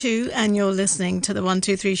And you're listening to the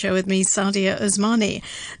 123 show with me, Sadia Osmani.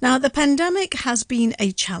 Now, the pandemic has been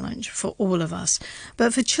a challenge for all of us,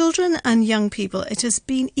 but for children and young people, it has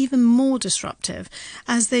been even more disruptive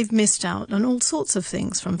as they've missed out on all sorts of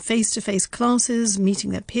things, from face-to-face classes, meeting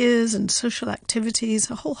their peers and social activities,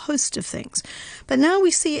 a whole host of things. But now we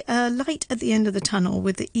see a light at the end of the tunnel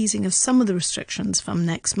with the easing of some of the restrictions from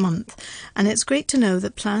next month. And it's great to know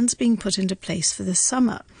that plans are being put into place for this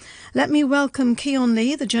summer. Let me welcome Keon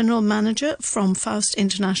Lee, the General Manager from Faust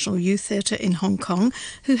International Youth Theatre in Hong Kong,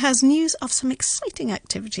 who has news of some exciting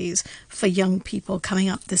activities for young people coming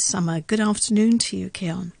up this summer. Good afternoon to you,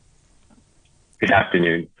 Keon. Good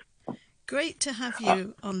afternoon. Great to have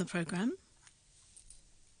you on the programme.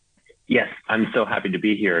 Yes, I'm so happy to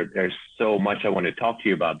be here. There's so much I want to talk to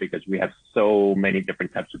you about because we have so many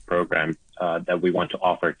different types of programs that we want to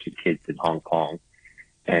offer to kids in Hong Kong.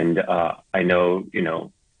 And I know,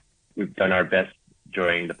 we've done our best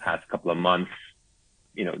during the past couple of months,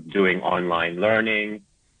 doing online learning,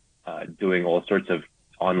 doing all sorts of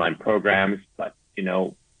online programs. But,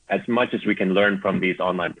 as much as we can learn from these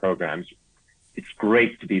online programs, it's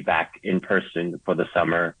great to be back in person for the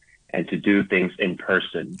summer and to do things in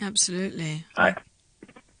person. Absolutely.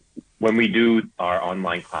 When we do our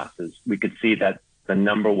online classes, we could see that the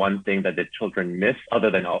number one thing that the children miss, other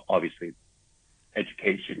than obviously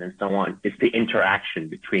education and so on, is the interaction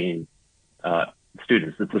between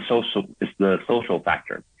students. It's the social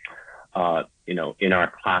factor. In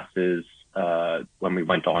our classes, when we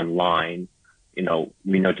went online,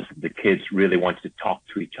 we noticed that the kids really wanted to talk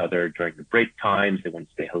to each other during the break times. They want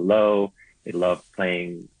to say hello. They love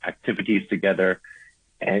playing activities together.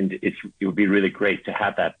 And it would be really great to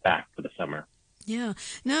have that back for the summer. Yeah.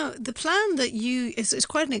 Now, the plan that it's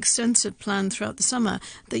quite an extensive plan throughout the summer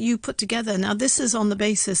that you put together. Now, this is on the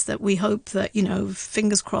basis that we hope that,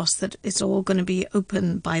 fingers crossed that it's all going to be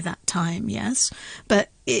open by that time, yes? But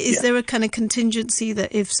is there a kind of contingency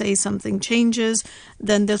that if, say, something changes,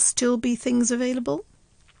 then there'll still be things available?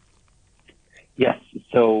 Yes.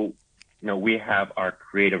 So, we have our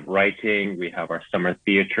creative writing, we have our summer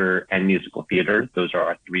theater and musical theater. Those are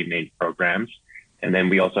our three main programs. And then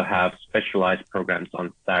we also have specialized programs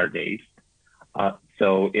on Saturdays.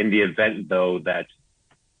 So in the event, though, that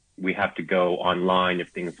we have to go online if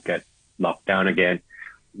things get locked down again,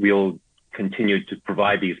 we'll continue to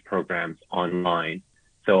provide these programs online.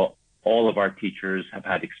 So all of our teachers have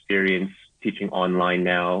had experience teaching online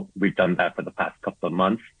now. We've done that for the past couple of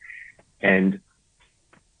months. And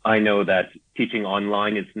I know that teaching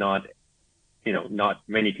online is not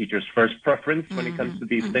many teachers' first preference when it comes to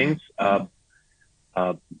these things.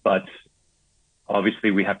 But obviously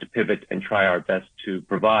we have to pivot and try our best to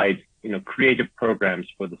provide, creative programs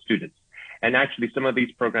for the students. And actually some of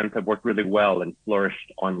these programs have worked really well and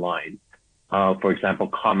flourished online. For example,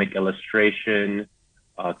 comic illustration,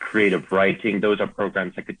 creative writing, those are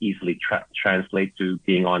programs that could easily translate to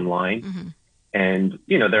being online. Mm-hmm. And,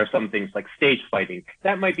 there are some things like stage fighting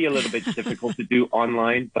that might be a little bit difficult to do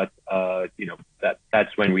online, but,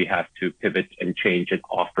 that's when we have to pivot and change and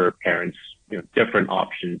offer parents, different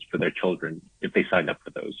options for their children if they sign up for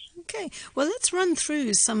those. Okay. Well, let's run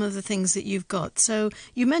through some of the things that you've got. So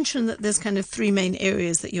you mentioned that there's kind of three main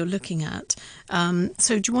areas that you're looking at.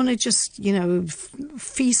 So do you want to just,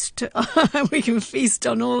 feast? We can feast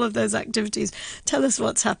on all of those activities. Tell us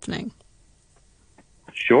what's happening.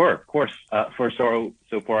 Sure, of course.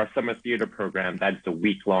 So for our summer theater program, that's a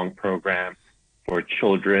week-long program for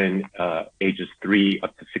children ages 3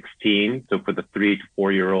 up to 16. So for the 3 to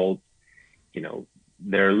 4-year-olds,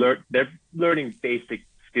 they're learning basic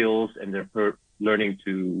skills and they're learning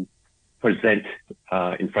to present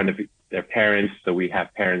in front of their parents. So we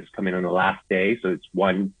have parents come in on the last day. So it's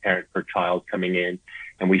one parent per child coming in,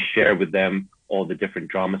 and we share with them all the different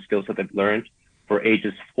drama skills that they've learned. For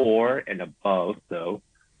ages 4 and above, though,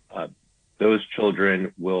 those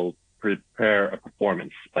children will prepare a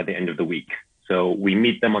performance by the end of the week. So we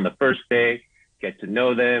meet them on the first day, get to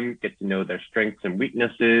know them, get to know their strengths and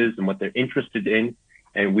weaknesses and what they're interested in.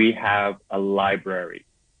 And we have a library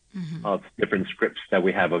of different scripts that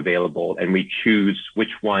we have available, and we choose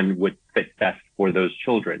which one would fit best for those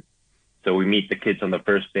children. So we meet the kids on the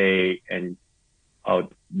first day, and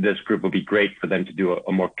this group would be great for them to do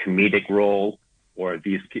a more comedic role. Or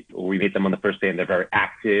we meet them on the first day and they're very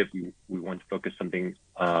active. We want to focus something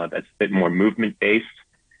that's a bit more movement based.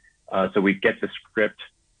 So we get the script,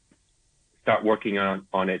 start working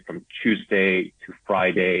on it from Tuesday to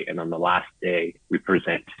Friday, and on the last day we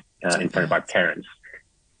present in front of our parents.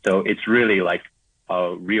 So it's really like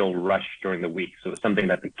a real rush during the week. So it's something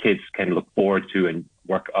that the kids can look forward to and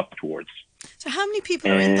work up towards. So how many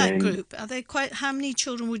people are in that group? How many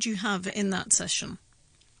children would you have in that session?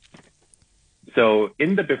 So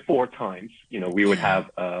in the before times, we would have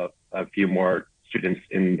a few more students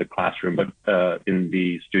in the classroom, but in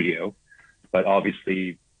the studio. But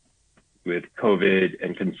obviously, with COVID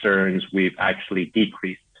and concerns, we've actually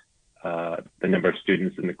decreased the number of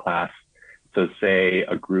students in the class. So say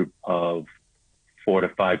a group of 4 to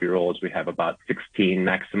 5 year olds, we have about 16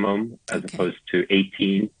 maximum, as opposed to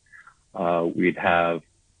 18. We'd have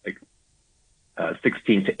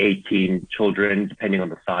 16 to 18 children, depending on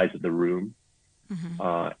the size of the room,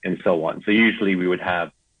 and so on. So usually we would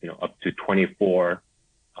have, up to 24,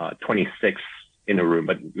 26 in a room,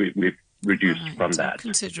 but we've reduced from that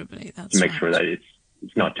considerably. That's to make sure that it's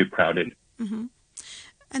not too crowded. Mm-hmm.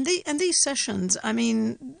 And these sessions, I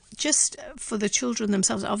mean, just for the children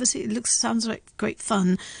themselves, obviously sounds like great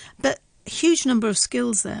fun, but a huge number of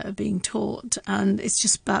skills there are being taught, and it's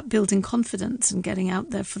just about building confidence and getting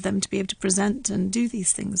out there for them to be able to present and do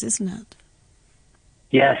these things, isn't it?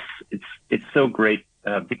 Yes, it's so great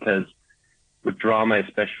because with drama,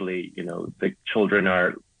 especially, the children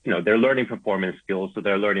are, they're learning performance skills, so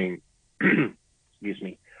they're learning, excuse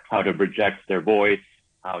me, how to project their voice,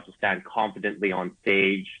 how to stand confidently on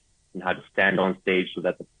stage, and how to stand on stage so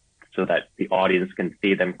that the audience can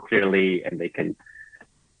see them clearly and they can,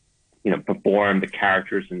 perform the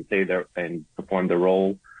characters and perform the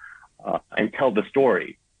role and tell the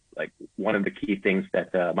story. Like one of the key things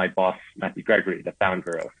that my boss, Matthew Gregory, the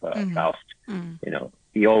founder of Faust,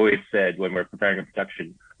 he always said when we're preparing a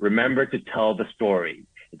production, remember to tell the story.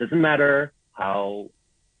 It doesn't matter how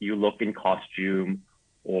you look in costume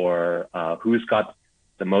or who's got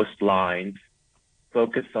the most lines.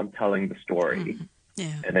 Focus on telling the story.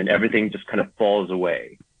 And then everything just kind of falls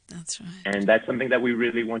away. That's right. And that's something that we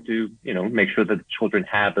really want to, make sure that the children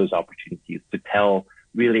have those opportunities to tell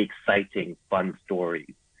really exciting, fun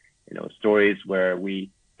stories. Stories where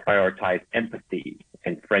we prioritize empathy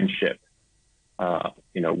and friendship.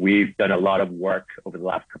 We've done a lot of work over the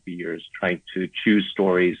last couple of years trying to choose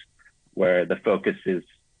stories where the focus is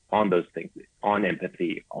on those things, on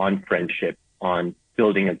empathy, on friendship, on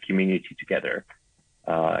building a community together,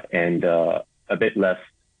 and a bit less.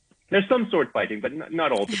 There's some sword fighting, but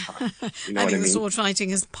not all the time. I think the sword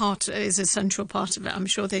fighting is a central part of it. I'm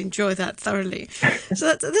sure they enjoy that thoroughly.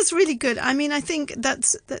 So that's really good. I mean, I think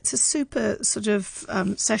that's a super sort of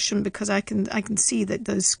session, because I can see that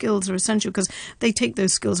those skills are essential, because they take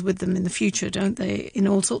those skills with them in the future, don't they? In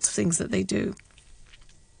all sorts of things that they do.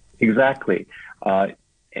 Exactly.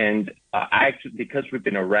 And actually, because we've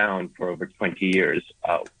been around for over 20 years,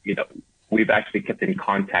 we've actually kept in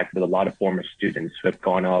contact with a lot of former students who have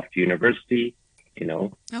gone off to university.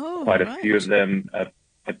 Quite a few of them have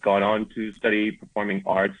gone on to study performing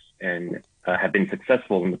arts and have been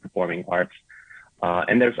successful in the performing arts.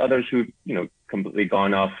 And there's others who've, completely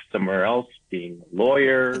gone off somewhere else, being a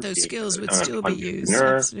lawyer. But those skills would still be used,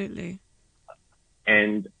 absolutely.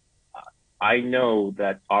 And I know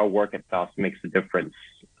that our work at Faust makes a difference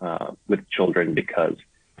with children, because,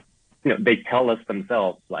 they tell us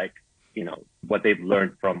themselves, like, what they've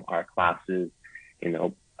learned from our classes,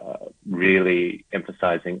 really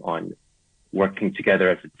emphasizing on working together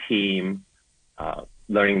as a team,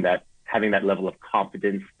 learning that, having that level of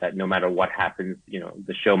confidence that no matter what happens,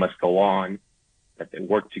 the show must go on, that they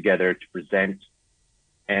work together to present.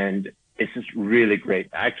 And it's just really great.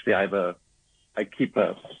 Actually, let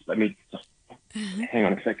me just hang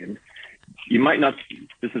on a second. You might not,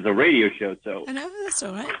 this is a radio show, so I know, that's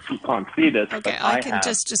all right. You can't see this. Okay, but I can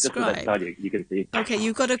just describe. You can see. Okay,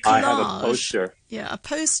 you've got a collage. I have a poster. Yeah, a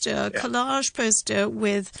collage poster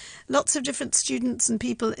with lots of different students and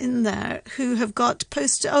people in there who have got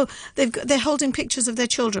they're holding pictures of their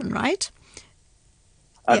children, right?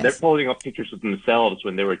 Yes. They're holding up pictures of themselves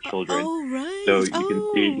when they were children. Oh, right. So you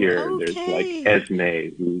can see here, there's like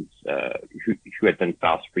Esme, who had been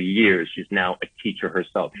Faust for years. She's now a teacher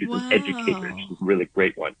herself. She's an educator. She's a really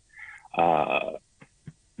great one.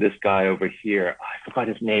 This guy over here, I forgot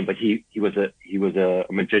his name, but he was a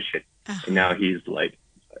magician, and now he's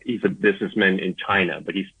a businessman in China.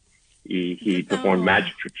 But he performed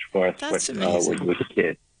magic tricks for us when he was a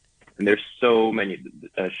kid. And there's so many.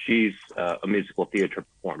 She's a musical theater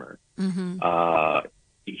performer. Mm-hmm.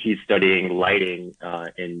 He's studying lighting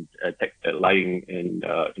in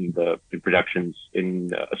productions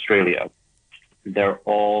in Australia. They're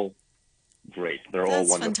all great. They're all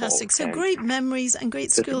wonderful. That's fantastic. So great memories and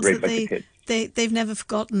great skills that they've never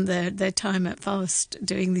forgotten their time at Faust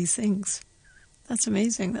doing these things. That's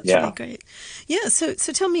amazing. That's really great. Yeah. So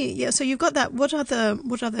tell me. Yeah. So you've got that. What other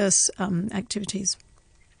activities?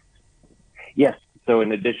 Yes. So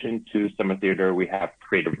in addition to summer theater, we have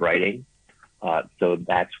creative writing. So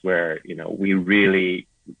that's where, we really,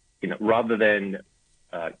 rather than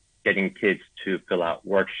getting kids to fill out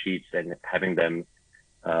worksheets and having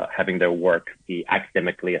their work be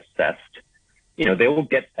academically assessed, they will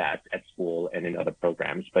get that at school and in other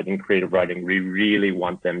programs. But in creative writing, we really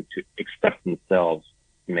want them to express themselves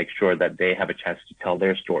and make sure that they have a chance to tell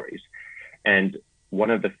their stories. And one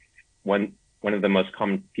of the most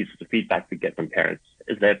common pieces of feedback we get from parents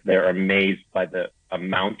is that they're amazed by the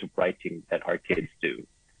amount of writing that our kids do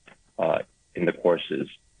in the courses.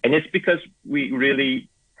 And it's because we really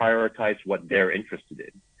prioritize what they're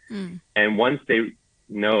interested in. And once they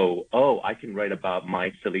know, I can write about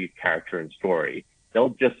my silly character and story,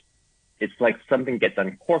 it's like something gets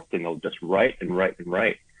uncorked and they'll just write and write and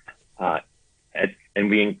write. And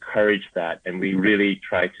we encourage that, and we really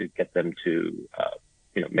try to get them to,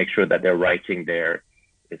 make sure that their writing there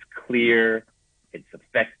is clear, it's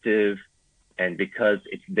effective, and because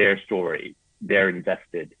it's their story, they're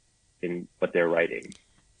invested in what they're writing.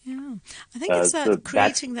 Yeah, I think it's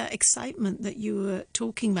creating that excitement that you were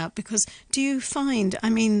talking about, because do you find,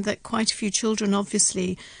 that quite a few children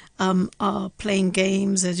obviously are playing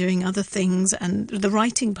games, they're doing other things, and the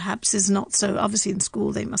writing perhaps is not so, obviously in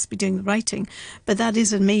school they must be doing the writing, but that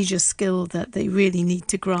is a major skill that they really need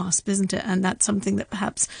to grasp, isn't it? And that's something that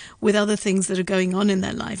perhaps with other things that are going on in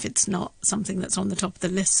their life, it's not something that's on the top of the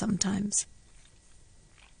list sometimes.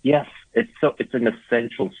 Yes, it's an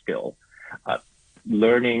essential skill.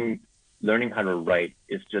 Learning how to write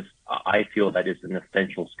is just, I feel that is an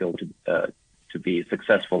essential skill to be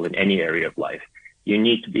successful in any area of life. You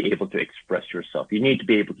need to be able to express yourself. You need to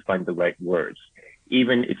be able to find the right words,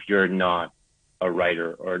 even if you're not a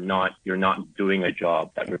writer or you're not doing a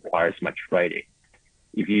job that requires much writing.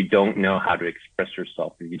 If you don't know how to express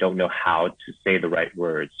yourself, if you don't know how to say the right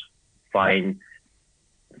words, find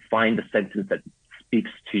the sentence that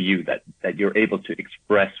speaks to you, that you're able to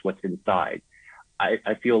express what's inside.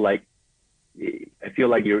 I feel like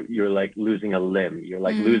you're like losing a limb. You're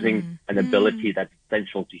like losing an ability that's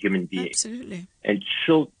essential to human beings. Absolutely. And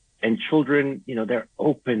children, they're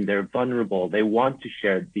open, they're vulnerable. They want to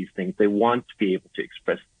share these things. They want to be able to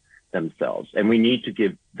express themselves. And we need to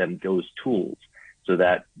give them those tools so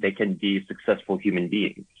that they can be successful human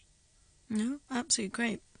beings. No, absolutely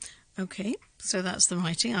great. Okay, so that's the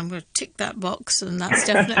writing. I'm going to tick that box, and that's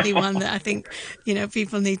definitely one that I think,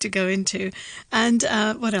 people need to go into. And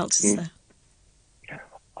what else is there?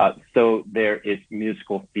 So there is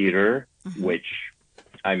musical theater, which,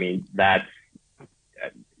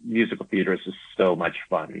 musical theater is just so much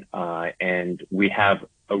fun. And we have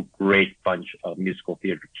a great bunch of musical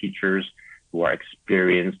theater teachers who are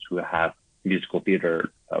experienced, who have musical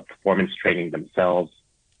theater performance training themselves.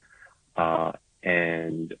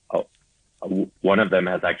 And one of them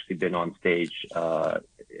has actually been on stage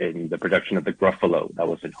in the production of The Gruffalo that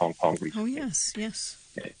was in Hong Kong recently. Oh, yes.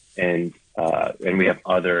 And we have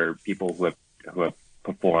other people who have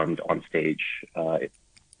performed on stage,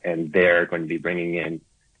 and they're going to be bringing in,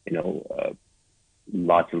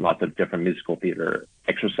 lots and lots of different musical theater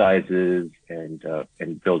exercises and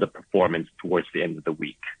build a performance towards the end of the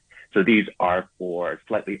week. So these are for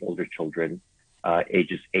slightly older children,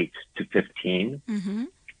 ages 8 to 15.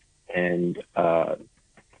 And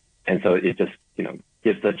so it just,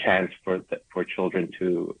 gives a chance for children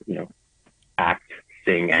to, act,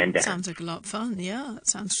 sing, and dance. Sounds like a lot of fun. Yeah, that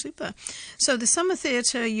sounds super. So the summer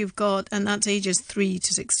theatre you've got, and that's ages 3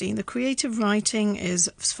 to 16. The creative writing is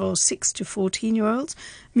for 6 to 14-year-olds.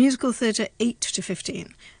 Musical theatre 8 to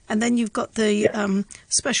 15. And then you've got the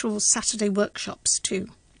special Saturday workshops too.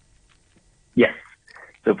 Yes.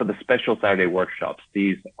 So for the special Saturday workshops,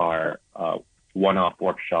 these are one-off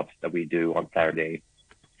workshops that we do on Saturday.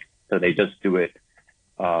 So they just do it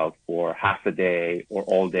for half a day or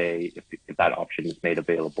all day if that option is made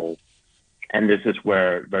available. And this is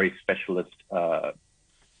where very specialist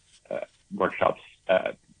workshops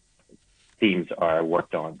themes are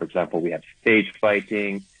worked on. For example, we have stage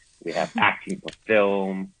fighting, we have acting for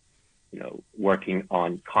film, working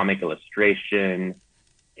on comic illustration,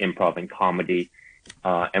 improv and comedy.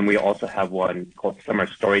 And we also have one called Summer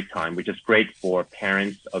Storytime, which is great for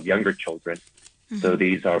parents of younger children. So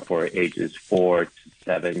these are for ages 4 to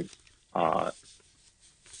 7.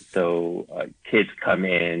 So kids come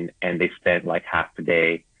in and they spend like half the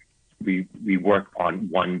day. We work on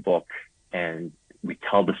one book and we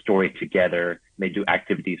tell the story together. They do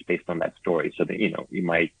activities based on that story. So that, you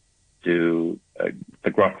might do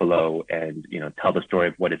The Gruffalo and, tell the story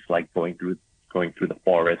of what it's like going through the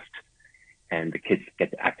forest, and the kids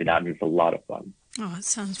get to act it out, and it's a lot of fun. Oh, it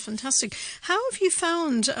sounds fantastic. How have you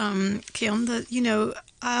found, Keon, that,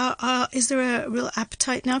 is there a real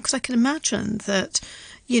appetite now? Because I can imagine that,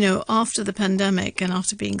 after the pandemic and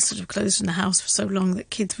after being sort of closed in the house for so long, that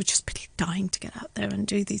kids were just really dying to get out there and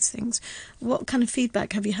do these things. What kind of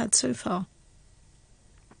feedback have you had so far?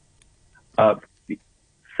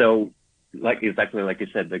 So, exactly like you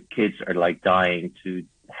said, the kids are like dying to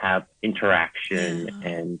have interaction,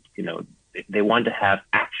 and they want to have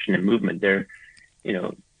action and movement. They're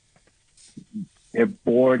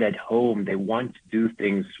bored at home. They want to do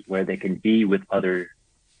things where they can be with other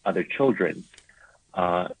children.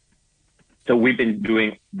 So we've been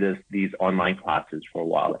doing these online classes for a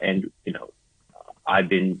while, and I've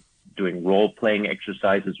been doing role playing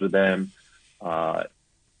exercises with them,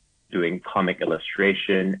 doing comic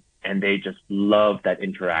illustration, and they just love that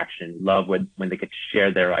interaction. Love when they get to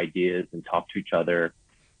share their ideas and talk to each other,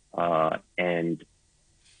 and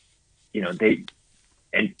to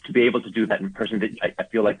be able to do that in person. I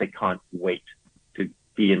feel like they can't wait to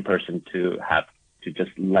be in person, to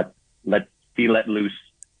just let loose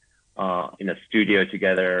in a studio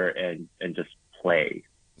together and just play.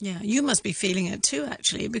 Yeah, you must be feeling it too,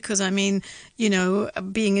 actually, because being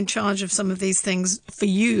in charge of some of these things, for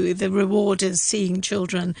you, the reward is seeing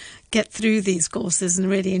children get through these courses and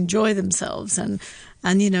really enjoy themselves. And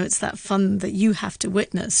it's that fun that you have to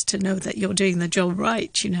witness to know that you're doing the job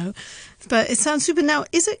right, But it sounds super. Now,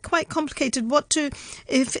 is it quite complicated?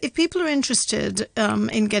 If people are interested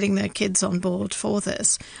in getting their kids on board for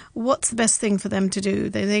this, what's the best thing for them to do?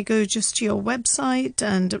 They go just to your website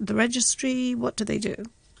and the registry? What do they do?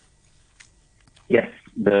 Yes,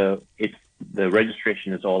 the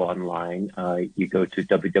registration is all online. You go to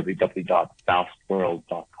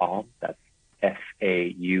www.faustworld.com. That's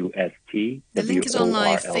FAUST. The link is on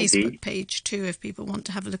my Facebook page too. If people want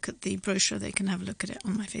to have a look at the brochure, they can have a look at it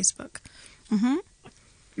on my Facebook. Mm-hmm.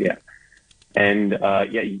 Yeah, and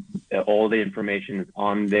all the information is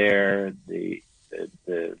on there. The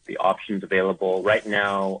options available right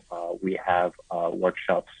now. We have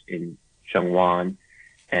workshops in Sheungwan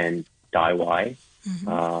and Daiwai,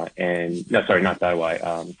 not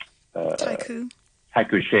Daiwai,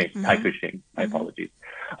 Taikushing. My apologies.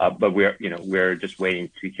 But we're just waiting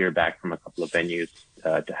to hear back from a couple of venues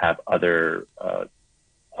to have other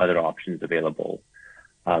options available.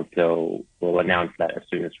 So we'll announce that as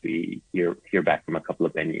soon as we hear back from a couple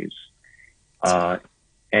of venues.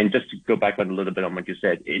 And just to go back on a little bit on what you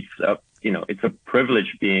said, it's a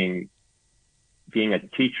privilege being a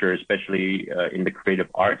teacher, especially in the creative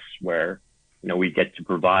arts, where we get to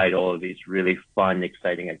provide all of these really fun,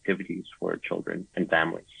 exciting activities for children and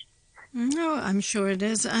families. No, I'm sure it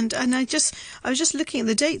is, and I was just looking at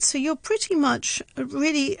the dates. So you're pretty much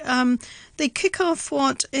really they kick off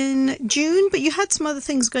in June, but you had some other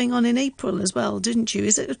things going on in April as well, didn't you?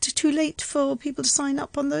 Is it too late for people to sign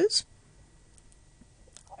up on those?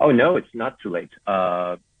 Oh no, it's not too late.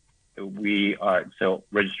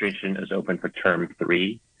 Registration is open for term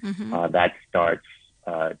 3. Mm-hmm. That starts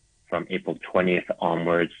from April 20th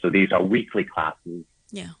onwards. So these are weekly classes.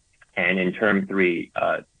 Yeah. And in term 3,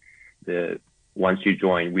 once you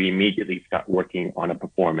join, we immediately start working on a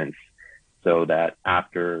performance, so that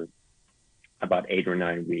after about 8 or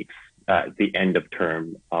 9 weeks, at the end of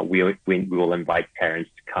term, we will invite parents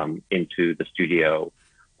to come into the studio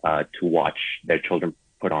to watch their children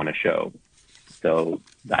put on a show. So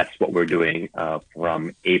that's what we're doing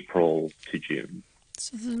from April to June.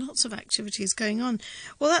 So there's lots of activities going on.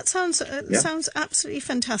 Well, that sounds absolutely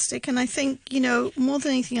fantastic. And I think, more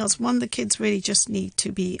than anything else, the kids really just need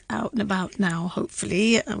to be out and about now,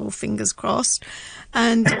 hopefully, all fingers crossed.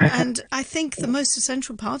 And I think the most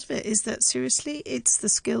essential part of it is that, seriously, it's the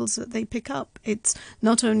skills that they pick up. It's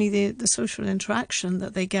not only the social interaction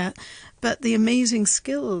that they get, but the amazing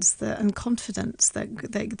skills and confidence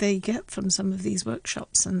that they get from some of these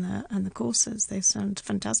workshops and the courses. They sound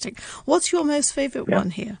fantastic. What's your most favourite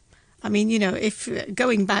one here? I mean, if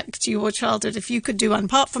going back to your childhood, if you could do one,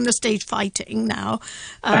 apart from the stage fighting now,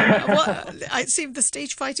 the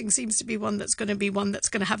stage fighting seems to be one that's going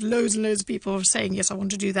to have loads and loads of people saying, yes, I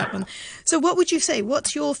want to do that one. So what would you say?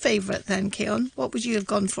 What's your favourite then, Keon? What would you have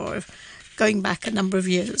gone for going back a number of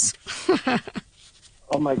years?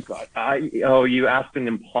 Oh my God! You asked an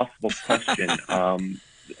impossible question.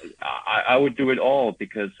 I would do it all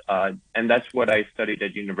because, and that's what I studied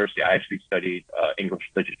at university. I actually studied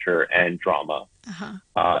English literature and drama,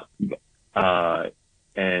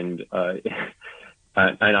 and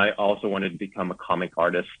I also wanted to become a comic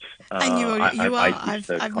artist. And you are.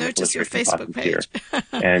 I've noticed your Facebook page.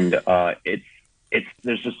 And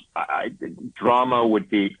there's just drama would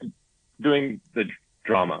be doing the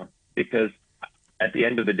drama, because at the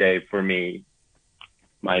end of the day, for me,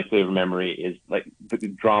 my favorite memory is like the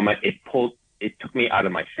drama. It took me out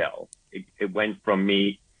of my shell. It went from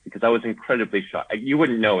me, because I was incredibly shy. You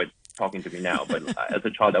wouldn't know it talking to me now, but as a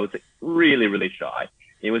child, I was really, really shy.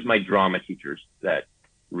 It was my drama teachers that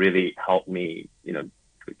really helped me,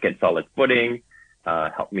 get solid footing,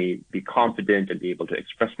 helped me be confident and be able to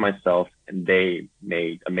express myself. And they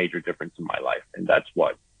made a major difference in my life. And that's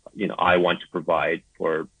what, I want to provide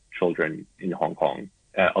for children in Hong Kong,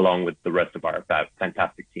 along with the rest of our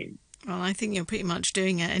fantastic team. Well, I think you're pretty much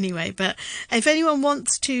doing it anyway. But if anyone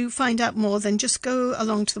wants to find out more, then just go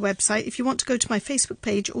along to the website. If you want to go to my Facebook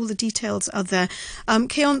page, all the details are there.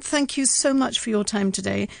 Keon, thank you so much for your time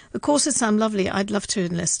today. The courses sound lovely. I'd love to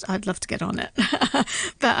enlist. I'd love to get on it.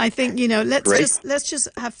 But I think, let's just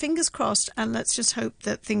have fingers crossed, and let's just hope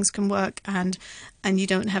that things can work and you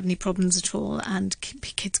don't have any problems at all, and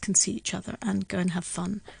kids can see each other and go and have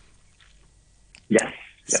fun. Yes.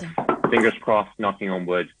 So. Fingers crossed, knocking on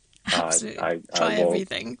wood. Absolutely. Try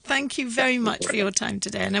everything. Thank you very much for your time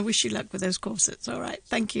today, and I wish you luck with those courses. All right.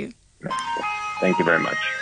 Thank you. Thank you very much.